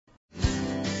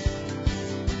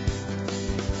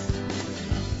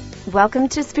Welcome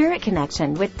to Spirit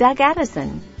Connection with Doug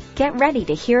Addison. Get ready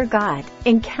to hear God,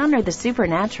 encounter the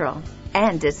supernatural,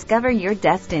 and discover your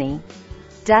destiny.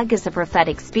 Doug is a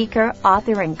prophetic speaker,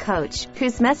 author, and coach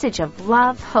whose message of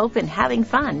love, hope, and having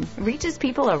fun reaches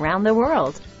people around the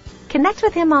world. Connect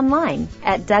with him online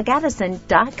at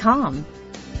DougAddison.com.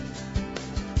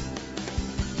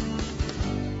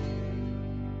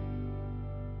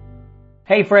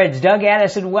 Hey friends, Doug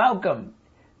Addison, welcome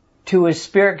to a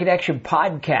Spirit Connection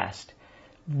podcast.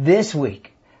 This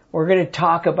week, we're going to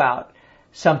talk about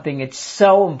something that's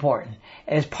so important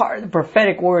as part of the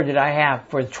prophetic word that I have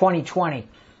for 2020,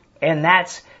 and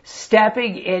that's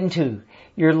stepping into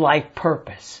your life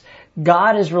purpose.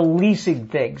 God is releasing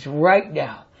things right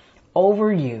now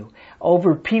over you,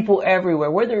 over people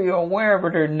everywhere, whether you're aware of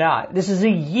it or not. This is a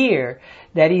year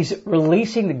that He's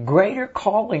releasing the greater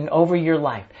calling over your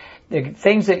life. The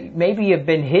things that maybe have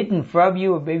been hidden from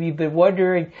you, or maybe you've been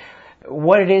wondering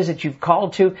what it is that you've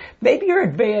called to. Maybe you're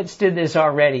advanced in this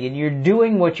already and you're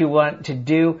doing what you want to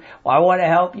do. Well, I want to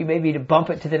help you maybe to bump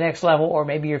it to the next level, or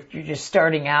maybe you're just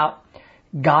starting out.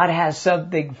 God has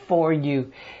something for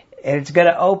you, and it's going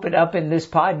to open up in this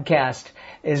podcast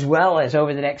as well as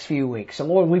over the next few weeks. So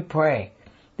Lord, we pray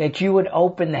that you would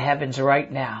open the heavens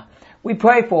right now. We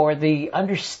pray for the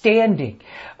understanding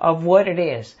of what it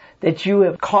is that you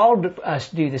have called us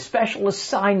to do, the special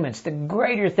assignments, the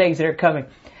greater things that are coming,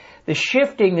 the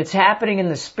shifting that's happening in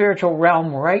the spiritual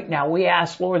realm right now. We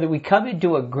ask, Lord, that we come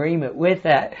into agreement with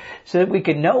that so that we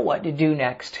can know what to do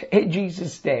next. In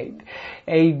Jesus' name,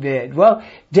 amen. Well,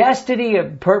 destiny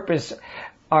and purpose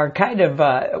are kind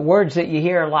of words that you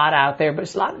hear a lot out there, but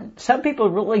some people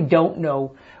really don't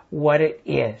know what it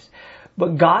is.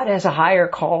 But God has a higher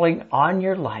calling on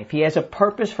your life. He has a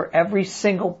purpose for every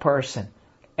single person.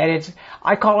 And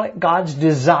I call it God's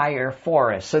desire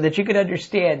for us, so that you can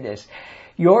understand this.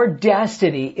 Your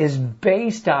destiny is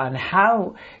based on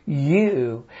how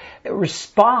you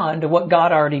respond to what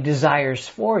God already desires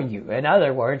for you. In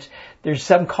other words, there's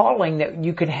some calling that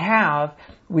you can have.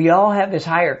 We all have this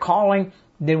higher calling.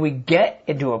 Then we get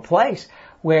into a place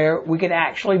where we can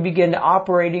actually begin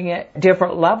operating at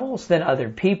different levels than other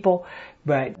people.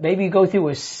 But maybe you go through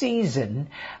a season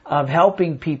of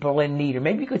helping people in need, or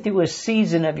maybe you go through a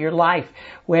season of your life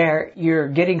where you're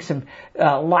getting some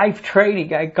life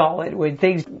training, I call it, when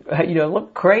things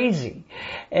look crazy.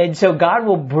 And so God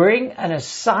will bring an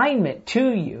assignment to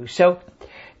you. So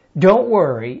don't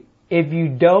worry if you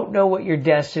don't know what your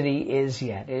destiny is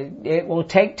yet. It will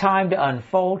take time to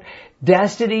unfold.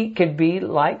 Destiny can be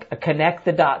like a connect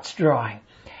the dots drawing.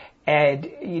 And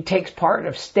it takes part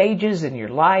of stages in your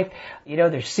life.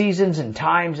 There's seasons and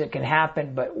times that can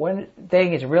happen, but one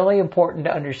thing is really important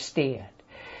to understand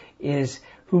is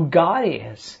who God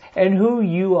is and who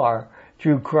you are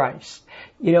through Christ.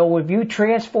 When you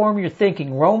transform your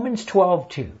thinking, Romans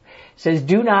 12:2 says,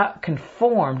 do not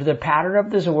conform to the pattern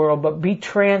of this world, but be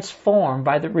transformed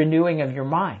by the renewing of your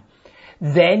mind.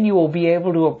 Then you will be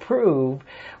able to approve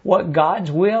what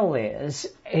God's will is,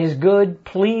 His good,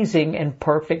 pleasing, and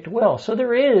perfect will. So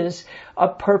there is a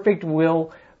perfect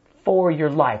will for your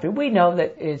life. And we know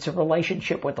that it's a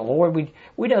relationship with the Lord.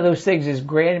 We know those things is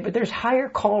granted, but there's higher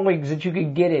callings that you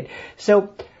can get in.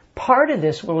 So part of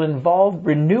this will involve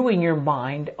renewing your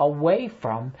mind away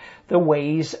from the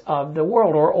ways of the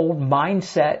world or old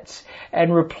mindsets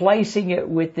and replacing it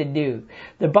with the new.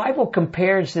 The Bible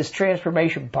compares this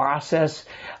transformation process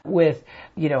with,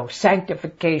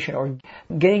 sanctification, or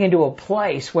getting into a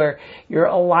place where you're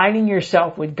aligning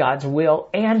yourself with God's will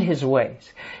and His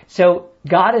ways. So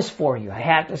God is for you. I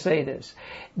have to say this.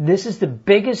 This is the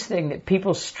biggest thing that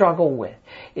people struggle with,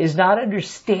 is not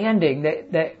understanding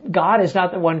that God is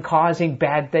not the one causing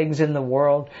bad things in the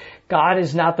world. God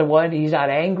is not the one. He's not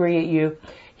angry at you.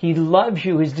 He loves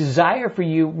you. His desire for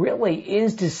you really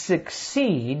is to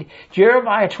succeed.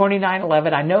 Jeremiah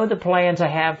 29:11, I know the plans I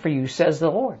have for you, says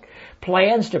the Lord.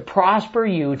 Plans to prosper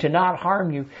you, to not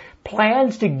harm you.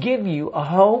 Plans to give you a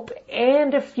hope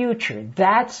and a future.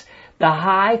 That's the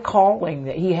high calling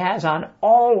that He has on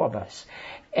all of us.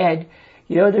 And,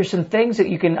 there's some things that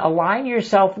you can align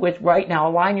yourself with right now.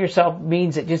 Align yourself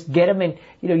means that just get them in,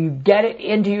 you get it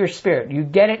into your spirit. You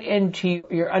get it into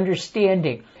your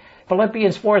understanding.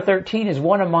 Philippians 4:13 is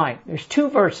one of mine. There's two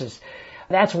verses.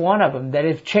 That's one of them that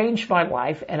have changed my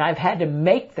life, and I've had to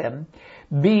make them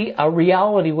be a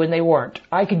reality when they weren't.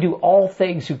 I can do all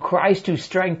things through Christ who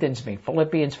strengthens me.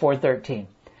 Philippians 4:13.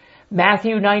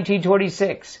 Matthew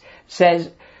 19:26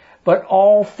 says, but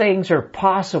all things are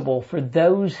possible for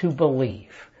those who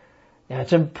believe. Now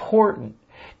it's important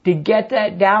to get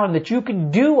that down, that you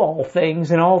can do all things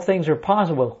and all things are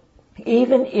possible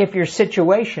Even if your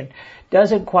situation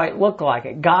doesn't quite look like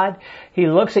it. God, He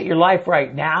looks at your life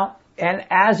right now, and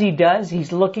as He does,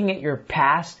 He's looking at your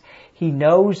past. He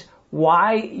knows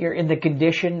why you're in the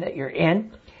condition that you're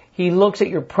in. He looks at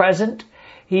your present.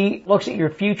 He looks at your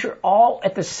future all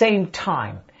at the same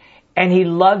time. And He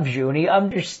loves you, and He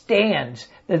understands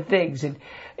the things. And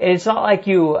it's not like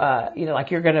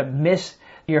like you're going to miss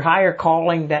your higher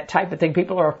calling, that type of thing.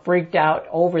 People are freaked out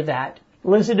over that.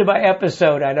 Listen to my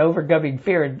episode on overcoming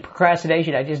fear and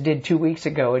procrastination I just did 2 weeks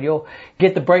ago, and you'll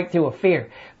get the breakthrough of fear.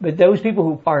 But those people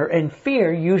who are in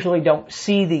fear usually don't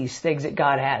see these things that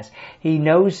God has. He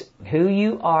knows who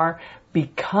you are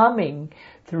becoming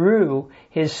through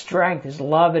His strength, His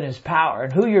love, and His power.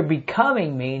 And who you're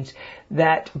becoming means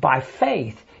that by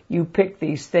faith, you pick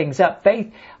these things up.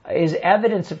 Faith is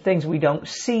evidence of things we don't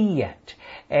see yet.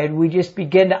 And we just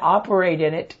begin to operate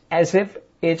in it as if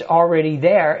it's already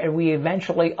there, and we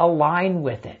eventually align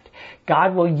with it.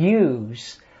 God will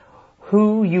use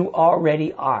who you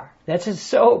already are. That's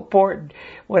so important.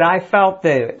 When I felt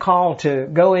the call to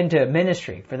go into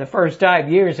ministry for the first time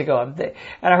years ago, and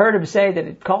I heard Him say that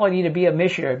it's calling you to be a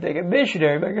missionary. I'm thinking,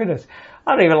 missionary? My goodness,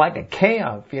 I don't even like to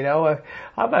camp,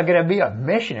 I'm not going to be a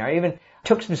missionary. I even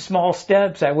took some small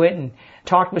steps. I went and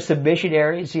talked with some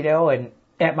missionaries, and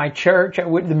at my church, I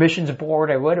went to the missions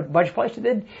board, I went to a bunch of places.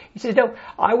 Then He says, no,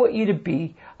 I want you to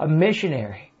be a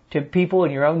missionary to people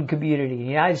in your own community in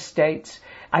the United States.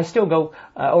 I still go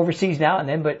overseas now and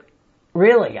then, but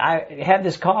really, I have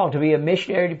this call to be a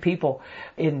missionary to people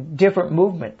in different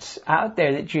movements out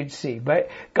there that you'd see.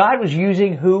 But God was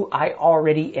using who I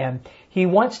already am. He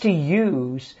wants to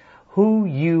use who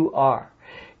you are.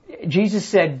 Jesus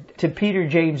said to Peter,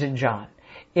 James, and John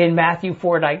in Matthew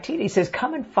 4:19, He says,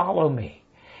 come and follow me.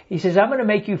 He says, I'm going to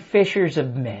make you fishers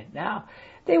of men. Now,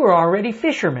 they were already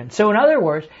fishermen. So in other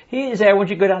words, He didn't say, I want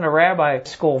you to go down to rabbi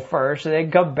school first and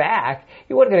then come back.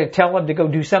 He wasn't going to tell them to go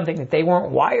do something that they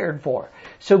weren't wired for.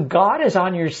 So God is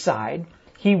on your side.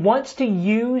 He wants to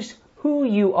use who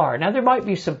you are. Now, there might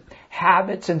be some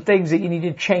habits and things that you need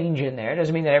to change in there. It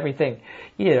doesn't mean that everything,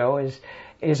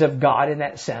 is of God in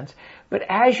that sense. But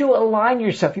as you align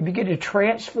yourself, you begin to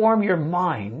transform your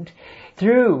mind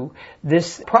through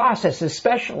this process,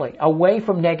 especially away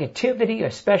from negativity,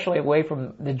 especially away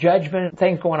from the judgment,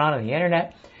 things going on the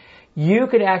internet. You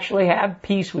could actually have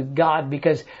peace with God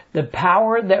because the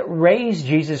power that raised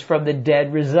Jesus from the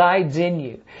dead resides in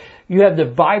you. You have the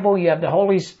Bible, you have the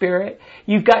Holy Spirit,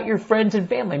 you've got your friends and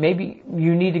family. Maybe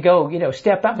you need to go,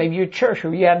 step out, maybe your church,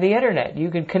 or you have the internet. You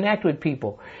can connect with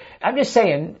people. I'm just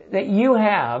saying that you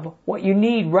have what you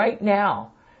need right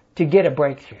now to get a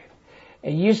breakthrough.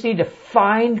 And you just need to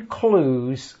find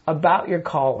clues about your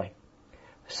calling.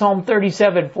 Psalm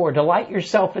 37:4, delight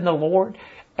yourself in the Lord,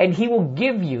 and He will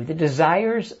give you the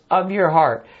desires of your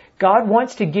heart. God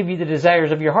wants to give you the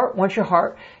desires of your heart once your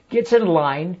heart gets in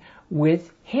line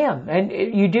with Him. And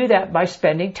you do that by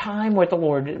spending time with the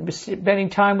Lord, spending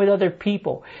time with other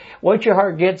people. Once your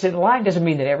heart gets in line, doesn't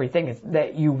mean that everything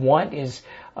that you want is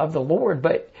of the Lord,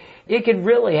 but it can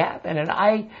really happen. And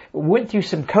I went through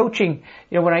some coaching,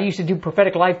 when I used to do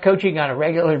prophetic life coaching on a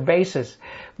regular basis.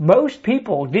 Most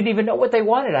people didn't even know what they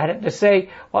wanted. I had to say,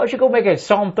 why don't you go make a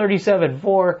Psalm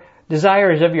 37:4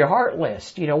 desires of your heart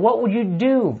list? What would you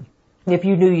do if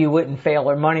you knew you wouldn't fail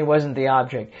or money wasn't the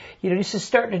object? Just to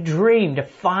start to dream, to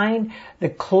find the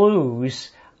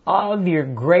clues of your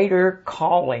greater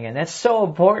calling. And that's so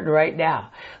important right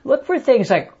now. Look for things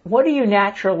like, what are you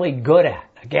naturally good at?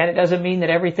 Again, it doesn't mean that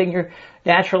everything you're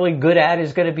naturally good at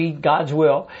is going to be God's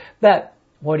will. But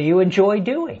what do you enjoy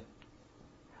doing?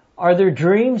 Are there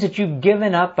dreams that you've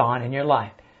given up on in your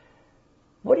life?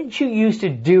 What did you used to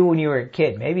do when you were a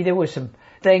kid? Maybe there was some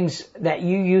things that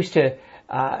you used to,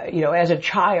 as a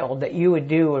child that you would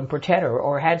do and pretend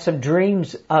or had some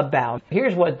dreams about.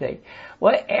 Here's one thing.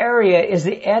 What area is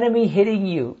the enemy hitting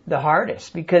you the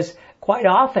hardest? Because quite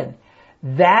often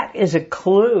that is a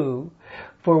clue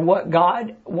for what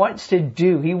God wants to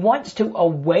do. He wants to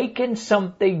awaken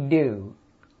something new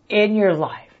in your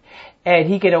life. And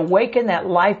He can awaken that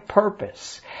life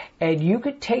purpose. And you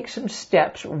could take some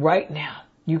steps right now.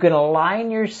 You can align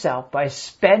yourself by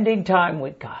spending time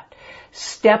with God.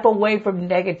 Step away from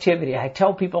negativity. I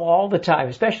tell people all the time,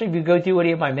 especially if you go through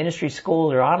any of my ministry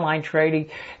schools or online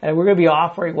training, and we're going to be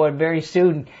offering one very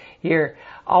soon here,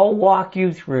 I'll walk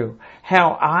you through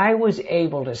how I was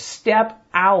able to step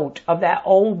out of that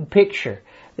old picture,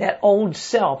 that old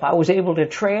self. I was able to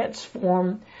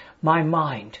transform my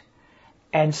mind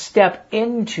and step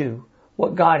into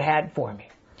what God had for me.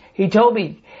 He told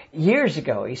me years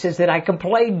ago, he says that I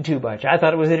complained too much. I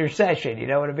thought it was intercession, you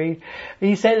know what I mean?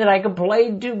 He said that I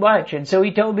complained too much, and so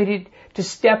he told me to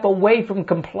step away from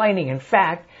complaining. In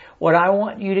fact, what I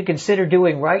want you to consider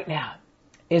doing right now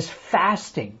is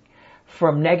fasting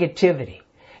from negativity,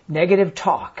 negative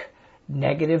talk,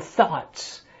 negative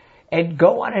thoughts, and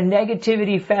go on a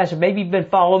negativity fast. Maybe you've been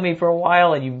following me for a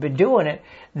while and you've been doing it.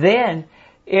 Then,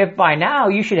 if by now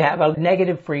you should have a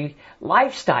negative-free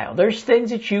lifestyle. There's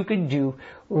things that you can do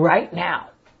right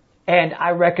now. And I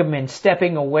recommend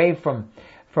stepping away from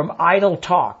idle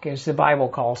talk, as the Bible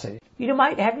calls it. You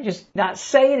might have to just not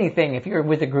say anything if you're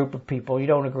with a group of people you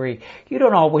don't agree. You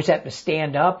don't always have to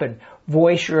stand up and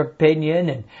voice your opinion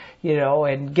and,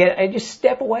 and just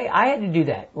step away. I had to do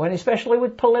that, especially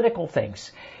with political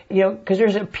things. Because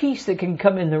there's a peace that can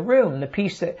come in the room, the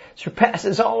peace that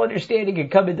surpasses all understanding can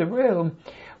come in the room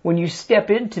when you step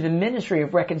into the ministry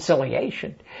of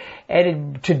reconciliation.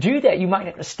 And to do that, you might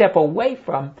have to step away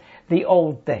from the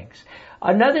old things.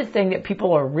 Another thing that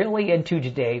people are really into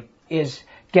today is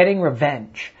getting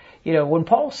revenge. When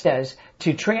Paul says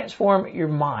to transform your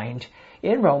mind,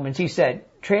 in Romans, he said,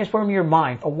 transform your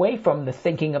mind away from the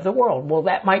thinking of the world. Well,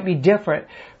 that might be different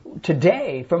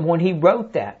today from when he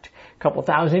wrote that a couple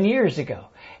thousand years ago.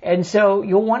 And so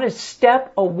you'll want to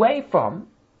step away from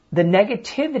the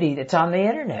negativity that's on the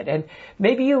internet. And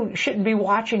maybe you shouldn't be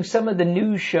watching some of the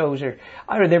news shows, or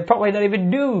I don't know, they're probably not even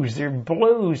news, they're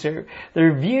blues, or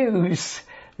they're views.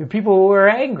 They're people who are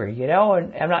angry, and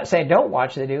I'm not saying don't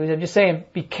watch the news. I'm just saying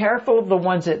be careful of the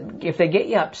ones that, if they get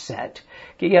you upset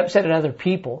at other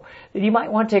people, then you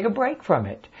might want to take a break from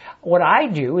it. What I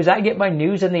do is I get my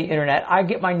news on the internet. I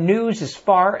get my news as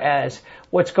far as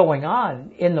what's going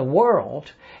on in the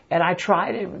world, and I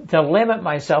try to limit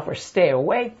myself or stay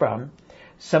away from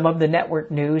some of the network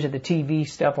news or the TV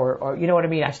stuff, or you know what I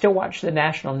mean? I still watch the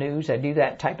national news. I do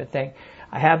that type of thing.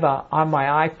 I have on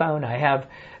my iPhone, I have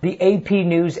the AP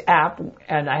News app,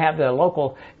 and I have the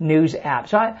local news app.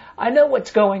 So I know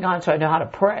what's going on, so I know how to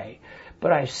pray.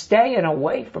 But I stay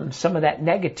away from some of that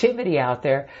negativity out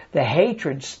there, the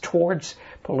hatreds towards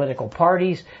political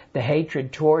parties, the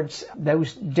hatred towards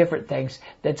those different things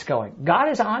that's going. God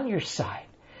is on your side.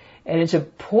 And it's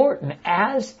important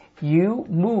as you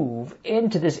move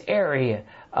into this area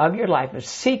of your life of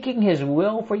seeking His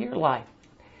will for your life.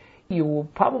 You will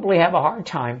probably have a hard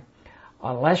time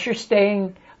unless you're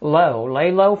staying low.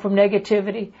 Lay low from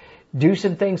negativity. Do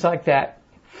some things like that.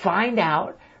 Find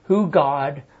out who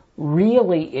God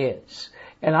really is.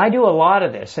 And I do a lot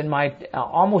of this in my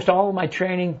almost all of my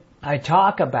training. I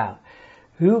talk about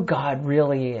who God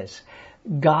really is.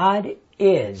 God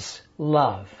is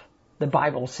love. The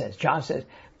Bible says, John says,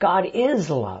 God is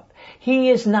love. He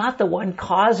is not the one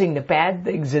causing the bad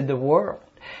things in the world.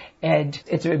 And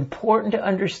it's important to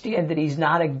understand that He's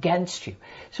not against you.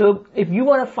 So if you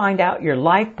want to find out your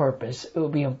life purpose, it will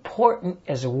be important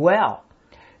as well.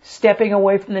 Stepping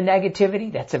away from the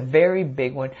negativity, that's a very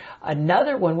big one.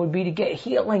 Another one would be to get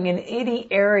healing in any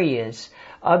areas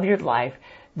of your life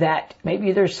that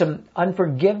maybe there's some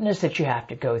unforgiveness that you have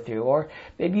to go through, or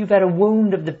maybe you've had a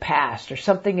wound of the past, or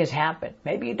something has happened.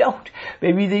 Maybe you don't.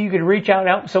 Maybe you can reach out and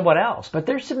help someone else. But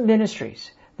there's some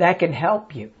ministries that can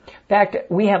help you. In fact,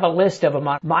 we have a list of them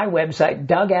on my website,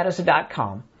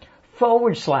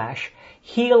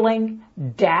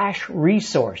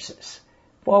 DougAddison.com/healing-resources.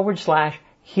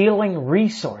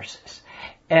 Healing-resources.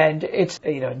 And it's,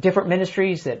 different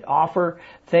ministries that offer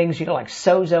things, like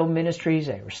Sozo Ministries,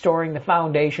 Restoring the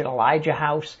Foundation, Elijah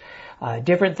House,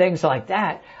 different things like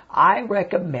that. I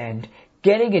recommend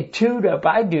getting it tuned up.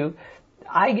 I do.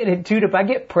 I get it tuned up. I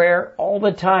get prayer all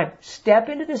the time. Step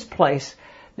into this place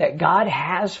that God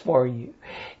has for you.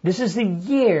 This is the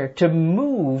year to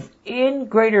move in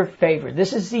greater favor.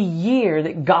 This is the year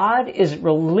that God is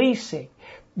releasing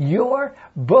your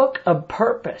book of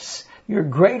purpose, your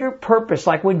greater purpose.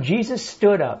 Like when Jesus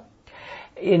stood up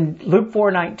in Luke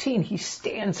 4:19, He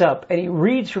stands up and He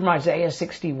reads from Isaiah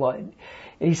 61.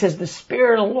 And He says, the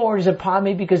Spirit of the Lord is upon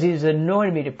me because He has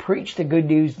anointed me to preach the good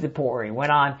news to the poor. He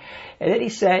went on. And then He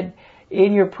said,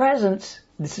 in your presence,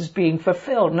 this is being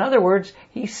fulfilled. In other words,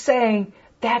 He's saying,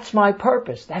 that's my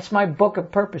purpose. That's my book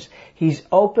of purpose. He's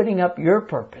opening up your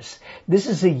purpose. This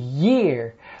is a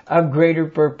year of greater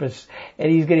purpose.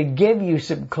 And He's going to give you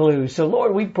some clues. So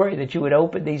Lord, we pray that You would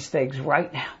open these things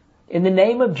right now. In the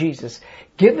name of Jesus,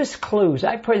 give us clues.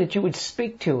 I pray that You would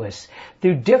speak to us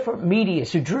through different media,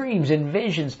 through dreams and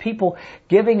visions, people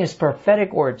giving us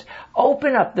prophetic words.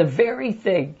 Open up the very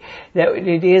thing that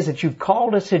it is that You've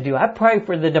called us to do. I pray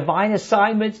for the divine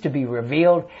assignments to be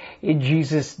revealed in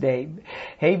Jesus' name.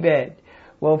 Amen.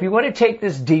 Well, if you want to take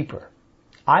this deeper,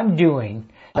 I'm doing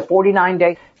A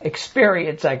 49-day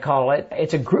experience, I call it.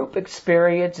 It's a group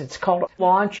experience. It's called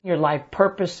Launch Your Life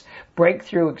Purpose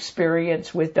Breakthrough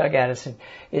Experience with Doug Addison.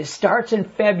 It starts in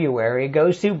February. It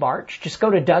goes through March. Just go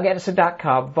to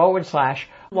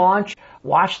DougAddison.com/launch.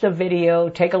 Watch the video.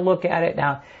 Take a look at it.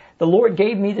 Now, the Lord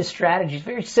gave me the strategies,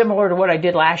 very similar to what I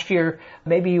did last year.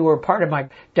 Maybe you were part of my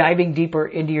Diving Deeper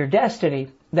into Your Destiny.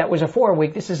 That was a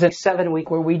 4-week. This is a 7-week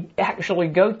where we actually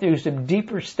go through some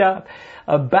deeper stuff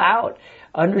about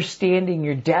understanding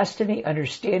your destiny,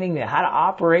 understanding how to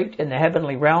operate in the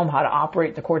heavenly realm, how to operate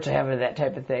in the courts of heaven, that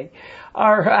type of thing.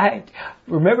 All right.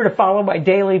 Remember to follow my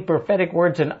daily prophetic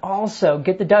words and also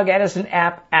get the Doug Addison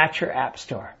app at your app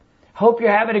store. Hope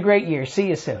you're having a great year. See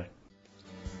you soon.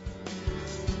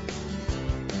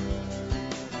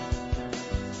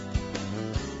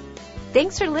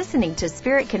 Thanks for listening to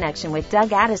Spirit Connection with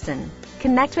Doug Addison.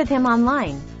 Connect with him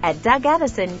online at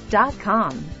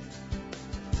DougAddison.com.